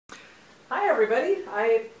everybody.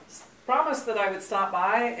 I promised that I would stop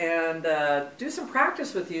by and do some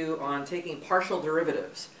practice with you on taking partial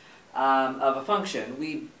derivatives of a function.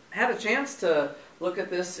 We had a chance to look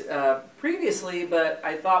at this previously, but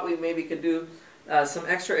I thought we maybe could do some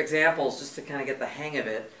extra examples just to kind of get the hang of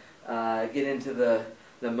it, get into the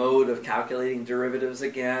mode of calculating derivatives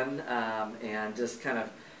again, and just kind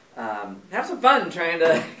of have some fun trying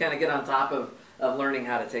to kind of get on top of learning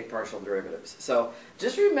how to take partial derivatives. So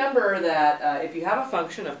just remember that if you have a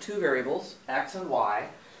function of two variables, x and y,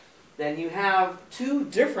 then you have two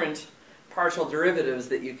different partial derivatives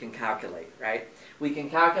that you can calculate, right? We can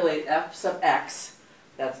calculate f sub x,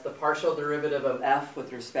 that's the partial derivative of f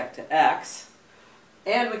with respect to x,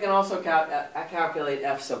 and we can also calculate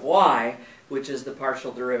f sub y, which is the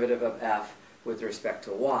partial derivative of f with respect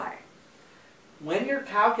to y. When you're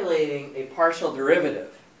calculating a partial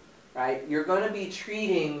derivative, right, you're going to be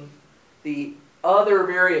treating the other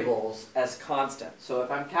variables as constant. So if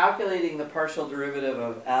I'm calculating the partial derivative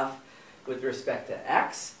of f with respect to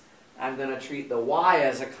x, I'm going to treat the y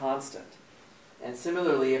as a constant. And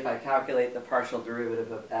similarly, if I calculate the partial derivative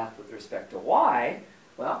of f with respect to y,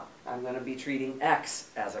 well, I'm going to be treating x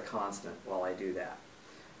as a constant while I do that.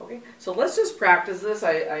 Okay, so let's just practice this.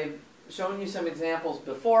 I've shown you some examples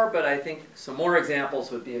before, but I think some more examples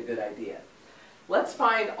would be a good idea. Let's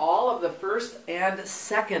find all of the first and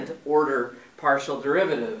second order partial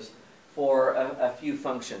derivatives for a few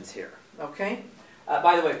functions here. Okay?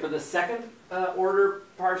 By the way, for the second order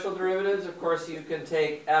partial derivatives, of course, you can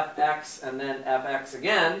take fx and then fx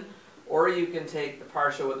again, or you can take the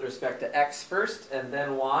partial with respect to x first and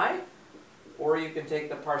then y, or you can take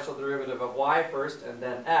the partial derivative of y first and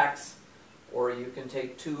then x, or you can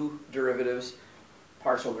take two derivatives,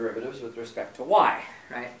 partial derivatives with respect to y,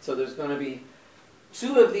 right? So there's going to be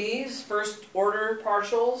two of these first order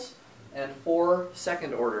partials and four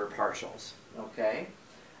second order partials, okay?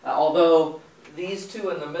 Although these two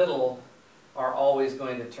in the middle are always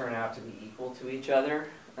going to turn out to be equal to each other,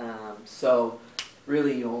 so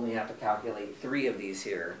really you only have to calculate three of these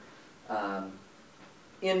here.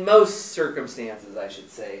 In most circumstances, I should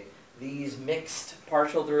say, these mixed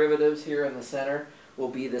partial derivatives here in the center will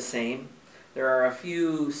be the same. There are a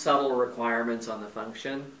few subtle requirements on the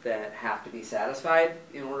function that have to be satisfied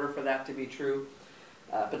in order for that to be true.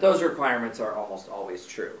 But those requirements are almost always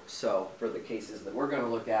true. So for the cases that we're going to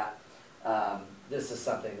look at, this is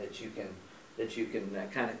something that you can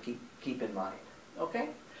kind of keep in mind. Okay?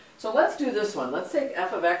 So let's do this one. Let's take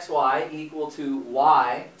f of xy equal to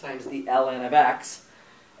y times the ln of x.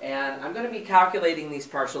 And I'm going to be calculating these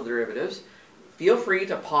partial derivatives. Feel free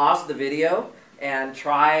to pause the video and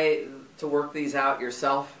try to work these out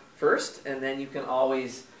yourself first, and then you can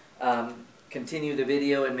always continue the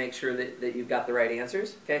video and make sure that you've got the right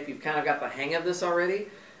answers. Okay, if you've kind of got the hang of this already,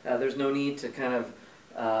 there's no need to kind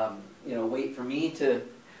of wait for me to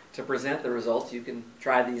present the results. You can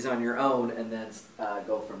try these on your own and then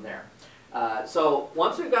go from there. So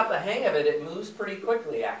once we've got the hang of it, it moves pretty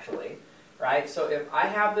quickly actually, right? So if I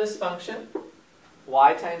have this function,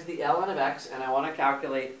 y times the ln of x, and I want to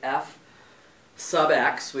calculate f sub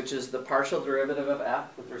x, which is the partial derivative of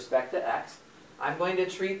f with respect to x, I'm going to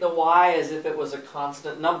treat the y as if it was a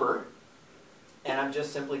constant number, and I'm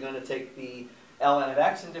just simply going to take the ln of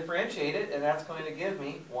x and differentiate it, and that's going to give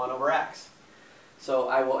me 1 over x. So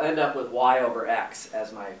I will end up with y over x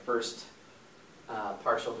as my first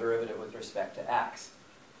partial derivative with respect to x.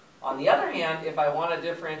 On the other hand, if I want to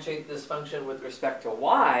differentiate this function with respect to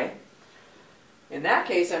y, in that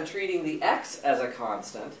case I'm treating the x as a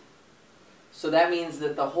constant. So that means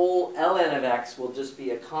that the whole ln of x will just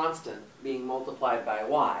be a constant being multiplied by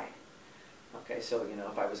y. Okay, so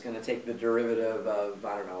if I was going to take the derivative of,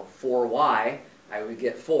 I don't know, 4y, I would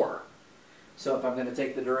get 4. So if I'm going to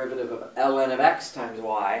take the derivative of ln of x times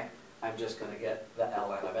y, I'm just going to get the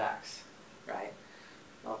ln of x, right?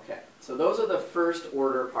 Okay, so those are the first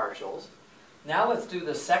order partials. Now let's do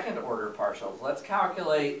the second order partials. Let's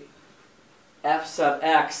calculate f sub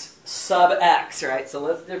x, right? So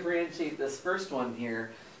let's differentiate this first one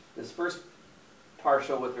here, this first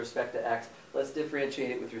partial with respect to x. Let's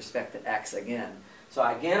differentiate it with respect to x again. So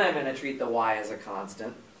again, I'm going to treat the y as a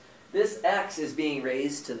constant. This x is being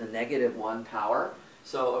raised to the -1 power.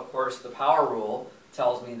 So of course the power rule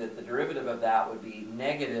tells me that the derivative of that would be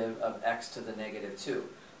negative of x to the -2.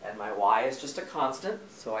 And my y is just a constant,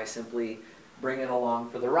 so I simply bring it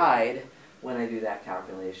along for the ride when I do that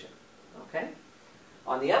calculation. Okay?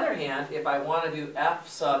 On the other hand, if I want to do f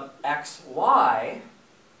sub xy,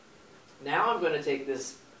 now I'm going to take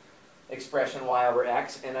this expression y over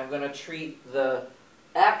x, and I'm going to treat the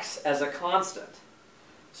x as a constant.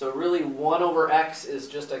 So really 1 over x is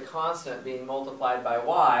just a constant being multiplied by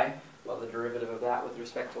y. Well, the derivative of that with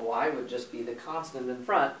respect to y would just be the constant in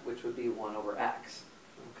front, which would be 1 over x.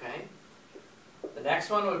 Okay? The next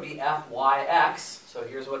one would be fyx. So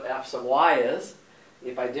here's what f sub y is.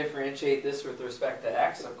 If I differentiate this with respect to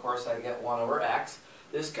x, of course I get 1 over x.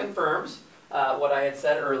 This confirms what I had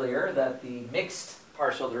said earlier, that the mixed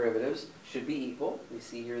partial derivatives should be equal. We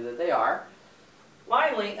see here that they are.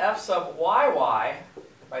 Finally, f sub yy,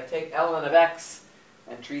 if I take ln of x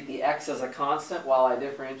and treat the x as a constant while I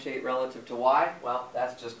differentiate relative to y, well,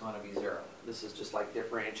 that's just going to be 0. This is just like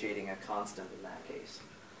differentiating a constant in that case.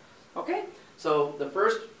 Okay, so the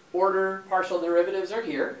first order partial derivatives are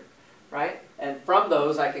here, right? And from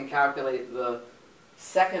those I can calculate the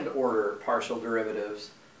second order partial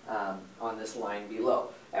derivatives on this line below.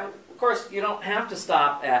 And of course, you don't have to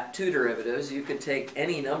stop at 2 derivatives. You could take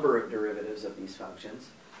any number of derivatives of these functions.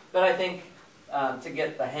 But I think to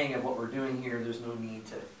get the hang of what we're doing here, there's no need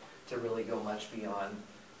to really go much beyond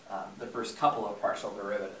the first couple of partial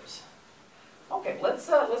derivatives. Okay, let's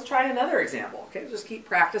try another example. Okay, just keep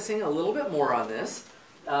practicing a little bit more on this.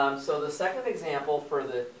 So the second example for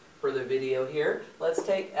the video here, let's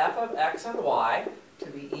take f of x and y to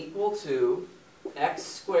be equal to x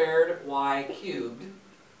squared y cubed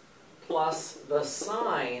plus the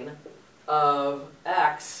sine of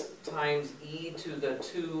x times e to the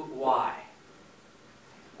 2y.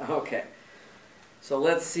 Okay, so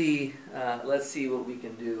let's see what we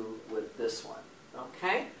can do with this one.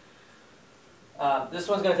 Okay, this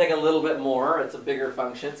one's going to take a little bit more. It's a bigger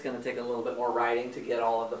function. It's going to take a little bit more writing to get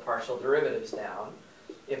all of the partial derivatives down.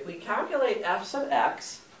 If we calculate f sub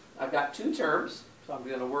x, I've got 2 terms, so I'm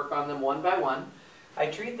going to work on them one by one. I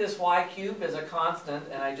treat this y cubed as a constant,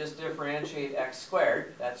 and I just differentiate x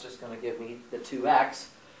squared. That's just going to give me the 2x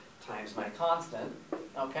times my constant.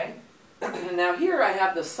 Okay. And now here I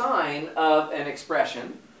have the sine of an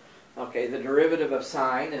expression. Okay, the derivative of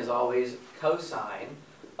sine is always cosine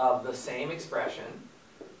of the same expression.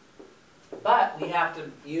 But we have to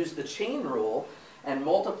use the chain rule and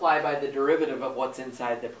multiply by the derivative of what's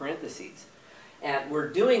inside the parentheses. And we're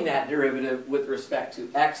doing that derivative with respect to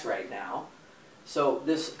x right now. So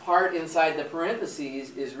this part inside the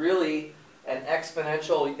parentheses is really an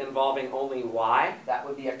exponential involving only y. That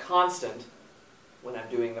would be a constant when I'm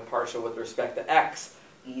doing the partial with respect to x.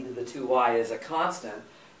 E to the 2y is a constant,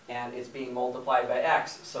 and it's being multiplied by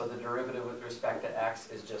x, so the derivative with respect to x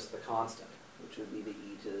is just the constant, which would be the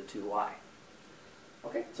e to the 2y.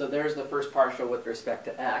 Okay, so there's the first partial with respect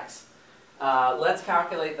to x. Let's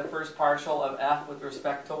calculate the first partial of f with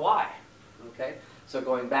respect to y. Okay, so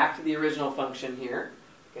going back to the original function here,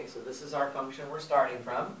 okay, so this is our function we're starting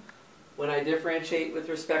from. When I differentiate with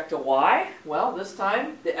respect to y, well, this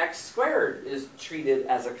time the x squared is treated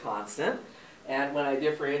as a constant. And when I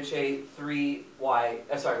differentiate when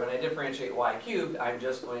I differentiate y cubed, I'm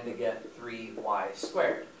just going to get 3y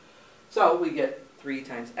squared. So we get 3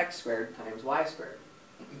 times x squared times y squared.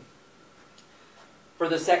 For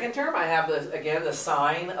the second term, I have, again, the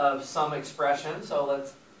sine of some expression. So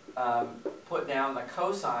let's put down the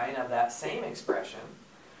cosine of that same expression.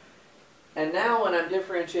 And now when I'm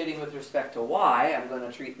differentiating with respect to y, I'm going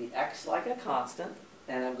to treat the x like a constant,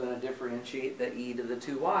 and I'm going to differentiate the e to the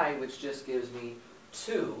 2y, which just gives me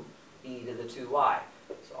 2e to the 2y.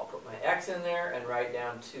 So I'll put my x in there and write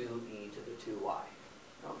down 2e to the 2y.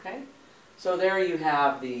 Okay? So there you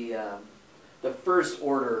have the first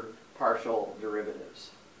order partial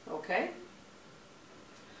derivatives. Okay?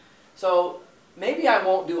 So maybe I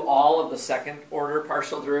won't do all of the second order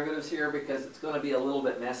partial derivatives here because it's going to be a little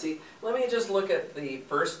bit messy. Let me just look at the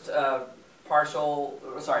first the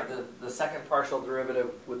second partial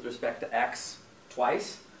derivative with respect to x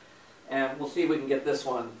twice. And we'll see if we can get this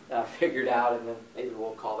one figured out, and then maybe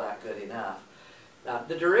we'll call that good enough. Now,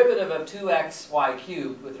 the derivative of 2xy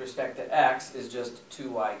cubed with respect to x is just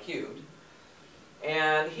 2y cubed.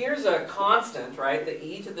 And here's a constant, right? The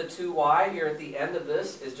e to the 2y here at the end of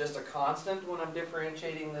this is just a constant when I'm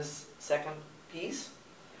differentiating this second piece.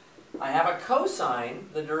 I have a cosine.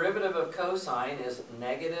 The derivative of cosine is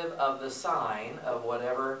negative of the sine of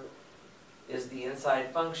whatever is the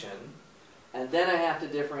inside function. And then I have to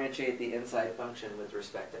differentiate the inside function with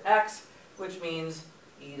respect to x, which means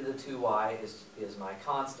e to the 2y is my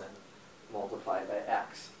constant multiplied by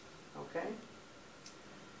x. Okay?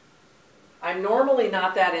 I'm normally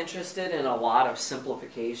not that interested in a lot of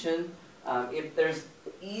simplification. If there's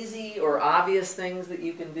easy or obvious things that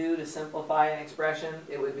you can do to simplify an expression,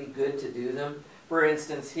 it would be good to do them. For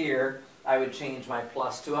instance, here, I would change my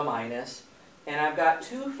plus to a minus. And I've got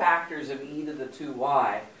 2 factors of e to the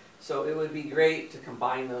 2y. So it would be great to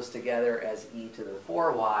combine those together as e to the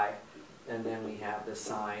 4y, and then we have the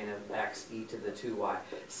sine of x e to the 2y.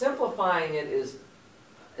 Simplifying it is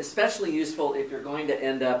especially useful if you're going to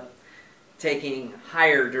end up taking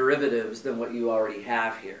higher derivatives than what you already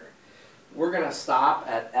have here. We're going to stop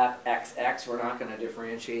at fxx. We're not going to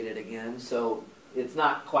differentiate it again, so it's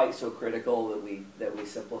not quite so critical that we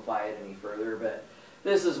simplify it any further. But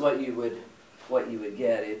this is what you would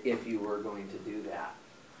get if you were going to do that.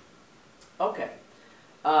 Okay.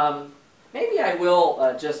 Maybe I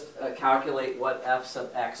will just calculate what f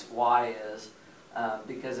sub xy is,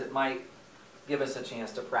 because it might give us a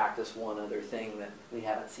chance to practice one other thing that we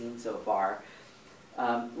haven't seen so far.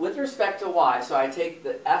 With respect to y, so I take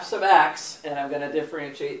the f sub x, and I'm going to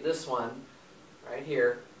differentiate this one right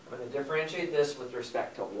here. I'm going to differentiate this with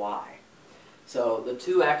respect to y. So the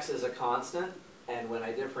 2x is a constant, and when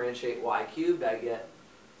I differentiate y cubed, I get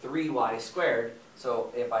 3y squared.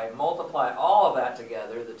 So if I multiply all of that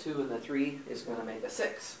together, the 2 and the 3 is going to make a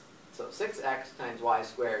 6. So 6x times y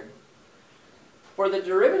squared. For the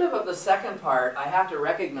derivative of the second part, I have to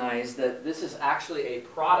recognize that this is actually a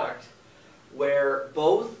product where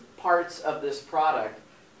both parts of this product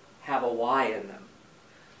have a y in them.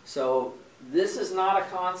 So this is not a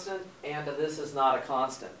constant, and this is not a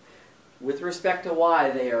constant. With respect to y,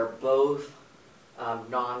 they are both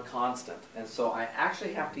non-constant. And so I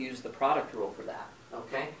actually have to use the product rule for that.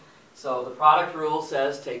 Okay? So the product rule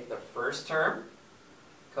says take the first term,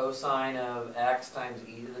 cosine of x times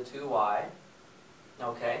e to the 2y,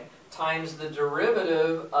 okay, times the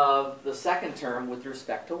derivative of the second term with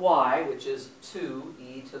respect to y, which is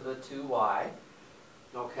 2e to the 2y,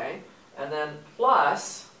 okay, and then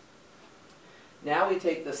plus, now we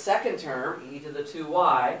take the second term, e to the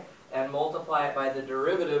 2y, and multiply it by the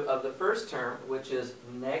derivative of the first term, which is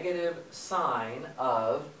negative sine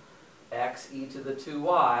of x e to the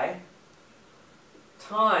 2y,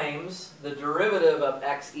 times the derivative of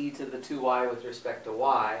x e to the 2y with respect to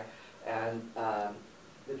y, and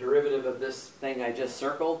the derivative of this thing I just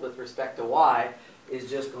circled with respect to y is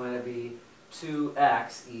just going to be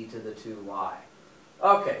 2x e to the 2y.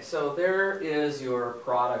 Okay, so there is your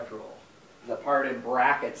product rule. The part in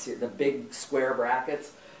brackets here, the big square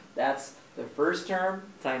brackets, that's the first term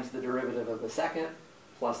times the derivative of the second,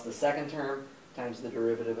 plus the second term times the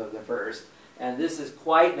derivative of the first. And this is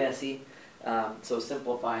quite messy, so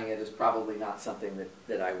simplifying it is probably not something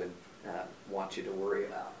that I would want you to worry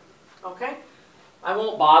about. Okay? I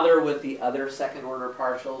won't bother with the other second order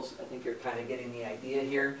partials. I think you're kind of getting the idea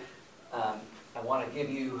here. I want to give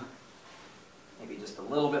you maybe just a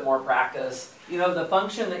little bit more practice. You know, the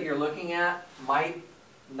function that you're looking at might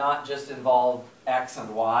not just involve x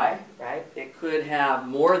and y, right? It could have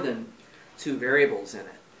more than two variables in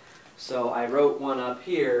it. So I wrote one up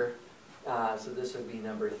here, so this would be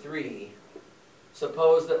number 3.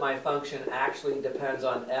 Suppose that my function actually depends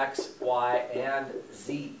on x, y, and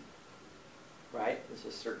z. Right? This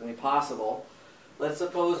is certainly possible. Let's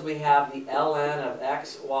suppose we have the ln of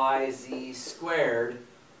x, y, z squared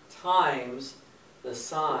times the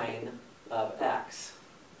sine of x.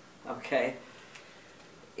 Okay?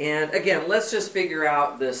 And again, let's just figure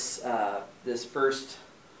out this, this first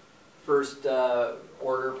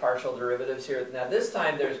order partial derivatives here. Now this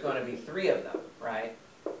time there's going to be 3 of them, right?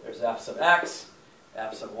 There's f sub x,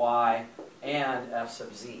 f sub y, and f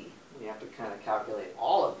sub z. We have to kind of calculate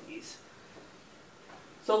all of these.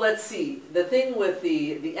 So let's see. The thing with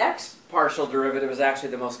the x partial derivative is actually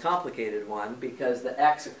the most complicated one because the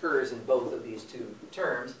x occurs in both of these two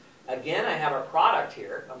terms. Again, I have a product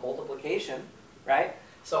here, a multiplication, right?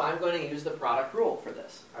 So I'm going to use the product rule for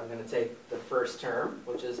this. I'm going to take the first term,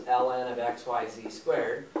 which is ln of x, y, z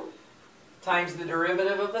squared, times the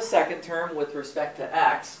derivative of the second term with respect to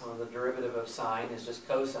x. Well, the derivative of sine is just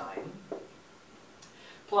cosine,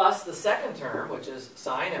 plus the second term, which is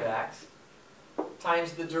sine of x,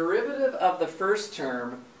 times the derivative of the first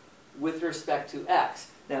term with respect to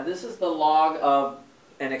x. Now this is the log of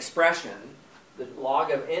an expression. The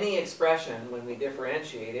log of any expression, when we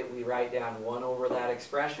differentiate it, we write down 1 over that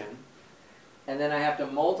expression. And then I have to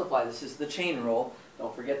multiply. This is the chain rule.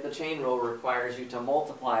 Don't forget the chain rule requires you to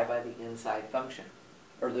multiply by the inside function.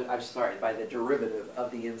 Or by the derivative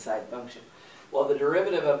of the inside function. Well, the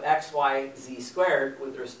derivative of x, y, z squared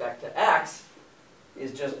with respect to x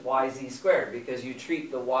is just yz squared, because you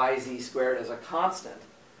treat the yz squared as a constant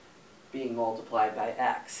being multiplied by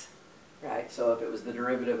x, right? So if it was the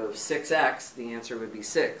derivative of 6x, the answer would be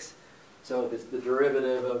 6. So if it's the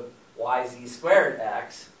derivative of yz squared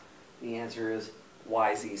x, the answer is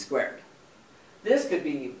yz squared. This could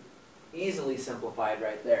be easily simplified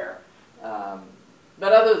right there.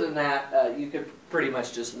 But other than that, you could pretty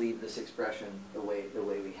much just leave this expression the way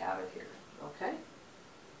we have it here. Okay?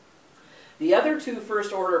 The other two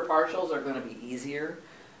first order partials are going to be easier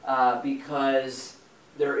because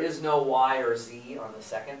there is no y or z on the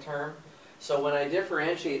second term. So when I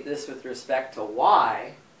differentiate this with respect to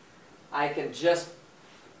y, I can just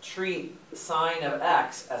treat the sine of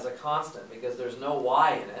x as a constant because there's no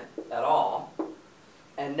y in it at all.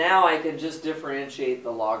 And now I can just differentiate the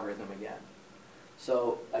logarithm again.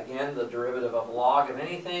 So again, the derivative of log of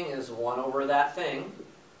anything is 1 over that thing.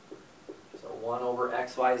 So 1 over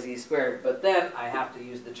xyz squared. But then I have to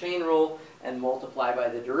use the chain rule and multiply by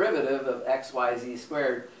the derivative of xyz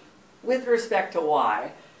squared with respect to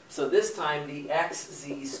y. So this time the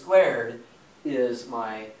xz squared is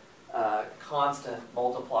my constant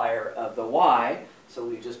multiplier of the y. So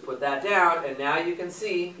we just put that down, and now you can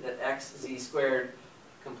see that xz squared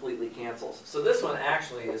completely cancels. So this one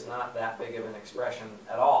actually is not that big of an expression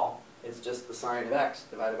at all. It's just the sine of x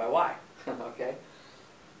divided by y. Okay.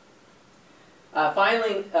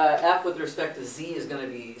 Finally, f with respect to z is going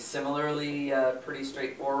to be similarly pretty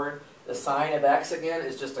straightforward. The sine of x, again,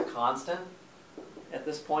 is just a constant at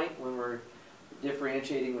this point. When we're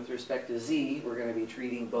differentiating with respect to z, we're going to be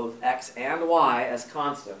treating both x and y as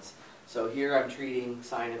constants. So here I'm treating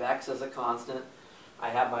sine of x as a constant. I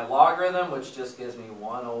have my logarithm, which just gives me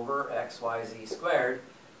 1 over xyz squared.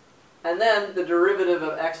 And then the derivative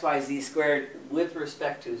of xyz squared with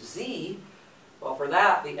respect to z, well, for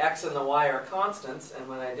that, the x and the y are constants, and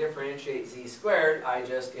when I differentiate z squared, I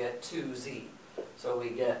just get 2z. So we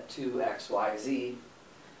get 2xyz.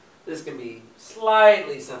 This can be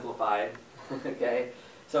slightly simplified, okay?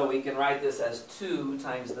 So we can write this as 2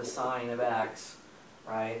 times the sine of x,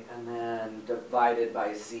 right? And then divided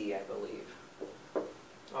by z, I believe.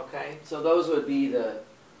 Okay, so those would be the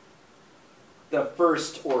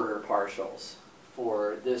first order partials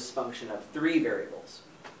for this function of 3 variables.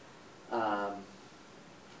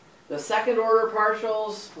 The second order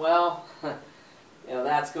partials, well,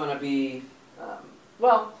 that's going to be,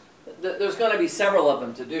 there's going to be several of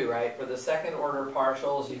them to do, right? For the second order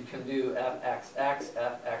partials, you can do fxx,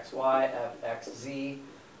 fxy, fxz,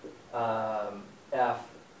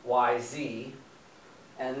 fyz,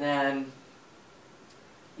 and then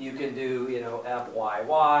you can do, fyy,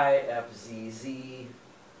 fzz.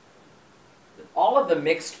 All of the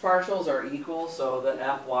mixed partials are equal, so the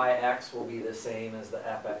fyx will be the same as the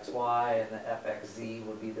fxy, and the fxz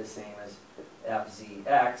will be the same as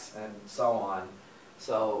fzx, and so on.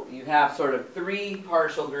 So you have sort of 3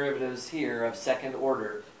 partial derivatives here of second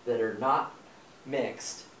order that are not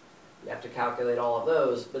mixed. You have to calculate all of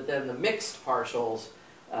those, but then the mixed partials,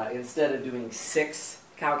 instead of doing 6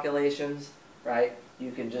 calculations, right,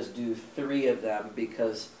 you can just do 3 of them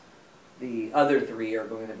because the other 3 are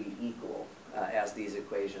going to be equal, as these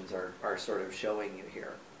equations are sort of showing you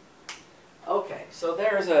here. Okay, so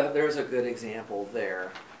there's a good example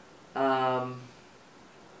there.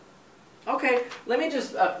 Okay, let me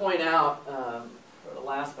just point out, for the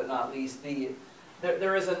last but not least,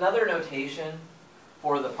 there is another notation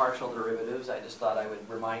for the partial derivatives. I just thought I would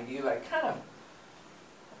remind you. I kind of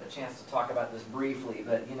had a chance to talk about this briefly,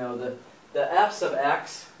 but the f's of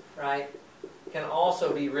x, right, can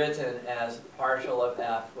also be written as partial of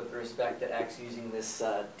f with respect to x using this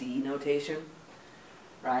d notation,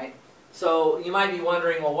 right? So you might be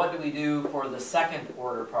wondering, well, what do we do for the second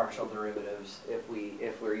order partial derivatives if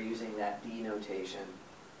we're using that d notation?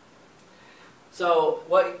 So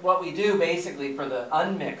what we do basically for the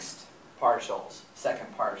unmixed partials,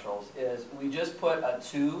 second partials, is we just put a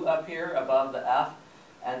 2 up here above the f,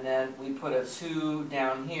 and then we put a 2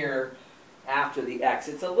 down here after the x.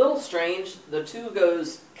 It's a little strange. The 2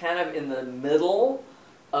 goes kind of in the middle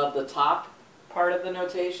of the top part of the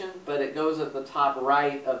notation, but it goes at the top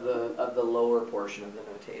right of the lower portion of the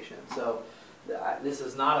notation. So this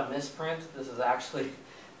is not a misprint. This is actually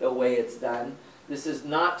the way it's done. This is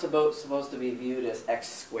not supposed to be viewed as x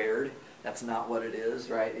squared. That's not what it is,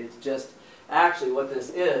 right? It's just, actually what this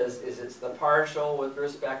is it's the partial with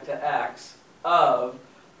respect to x of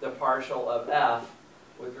the partial of f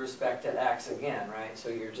with respect to x again, right? So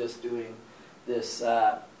you're just doing this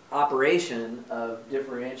operation of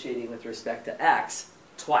differentiating with respect to x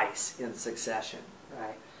twice in succession,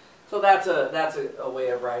 right? So that's a way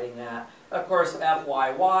of writing that. Of course,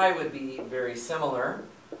 fyy would be very similar,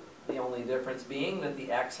 the only difference being that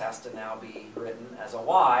the x has to now be written as a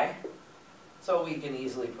y, so we can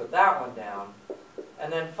easily put that one down.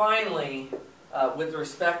 And then finally, with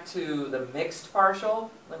respect to the mixed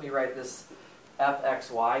partial, let me write this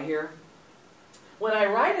fxy here. When I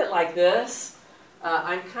write it like this,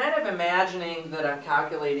 I'm kind of imagining that I'm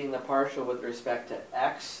calculating the partial with respect to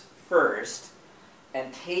x first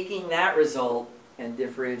and taking that result and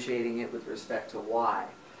differentiating it with respect to y.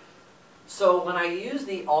 So when I use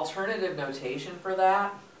the alternative notation for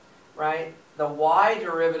that, right, the y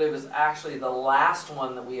derivative is actually the last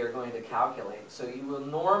one that we are going to calculate. So you will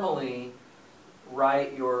normally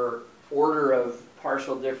write your order of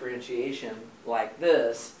partial differentiation like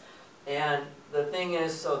this. And the thing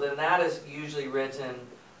is, so then that is usually written,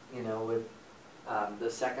 you know, with the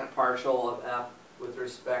second partial of f with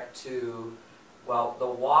respect to, well, the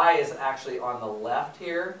y is actually on the left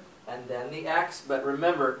here, and then the x. But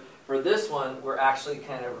remember, for this one, we're actually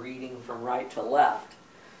kind of reading from right to left,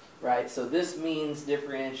 right? So this means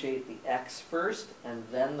differentiate the x first, and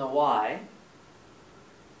then the y.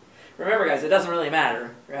 Remember, guys, it doesn't really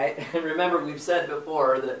matter, right? And remember, we've said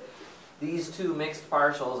before that these two mixed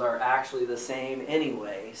partials are actually the same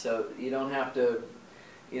anyway, so you don't have to,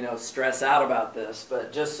 you know, stress out about this.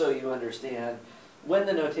 But just so you understand, when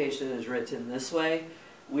the notation is written this way,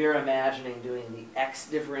 we're imagining doing the x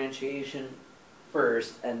differentiation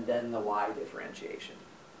first and then the y differentiation.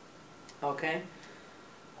 Okay?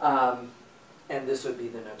 And this would be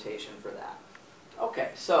the notation for that.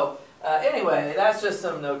 Okay, so anyway, that's just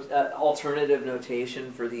some alternative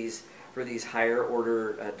notation for these higher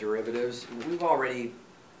order derivatives. We've already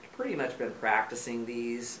pretty much been practicing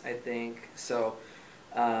these, I think. So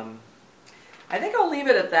I think I'll leave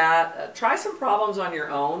it at that. Try some problems on your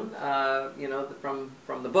own, you know,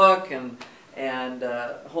 from the book and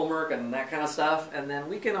homework and that kind of stuff, and then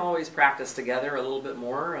we can always practice together a little bit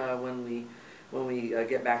more when we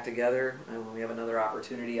get back together, and when we have another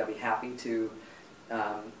opportunity. I'll be happy to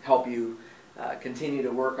help you continue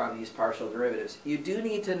to work on these partial derivatives. You do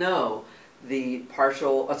need to know the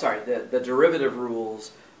the derivative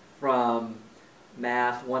rules from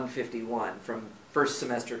Math 151 from first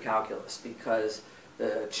semester calculus, because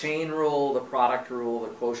the chain rule, the product rule, the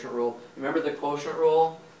quotient rule. Remember the quotient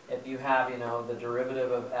rule? If you have, you know, the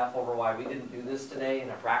derivative of f over y, we didn't do this today in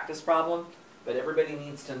a practice problem, but everybody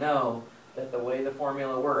needs to know that the way the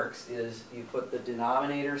formula works is you put the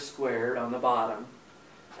denominator squared on the bottom,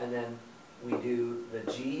 and then we do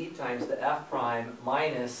the g times the f prime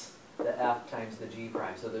minus the f times the g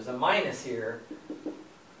prime. So there's a minus here,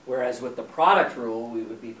 whereas with the product rule, we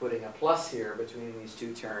would be putting a plus here between these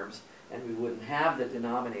two terms, and we wouldn't have the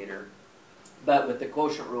denominator. But with the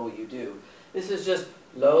quotient rule, you do. This is just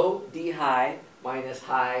low d high minus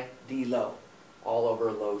high d low, all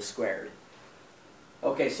over low squared.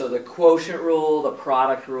 Okay, so the quotient rule, the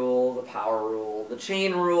product rule, the power rule, the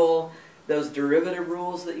chain rule, those derivative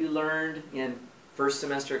rules that you learned in first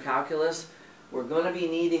semester calculus, we're going to be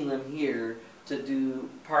needing them here to do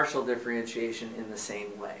partial differentiation in the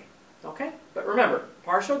same way. Okay? But remember,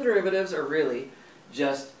 partial derivatives are really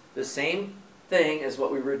just the same thing as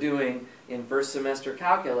what we were doing in first semester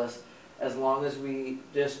calculus, as long as we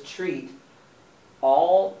just treat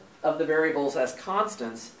all of the variables as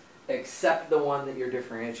constants except the one that you're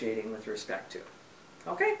differentiating with respect to.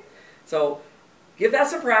 Okay? So give that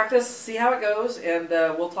some practice, see how it goes, and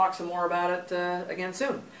we'll talk some more about it again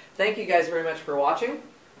soon. Thank you guys very much for watching.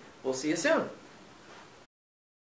 We'll see you soon.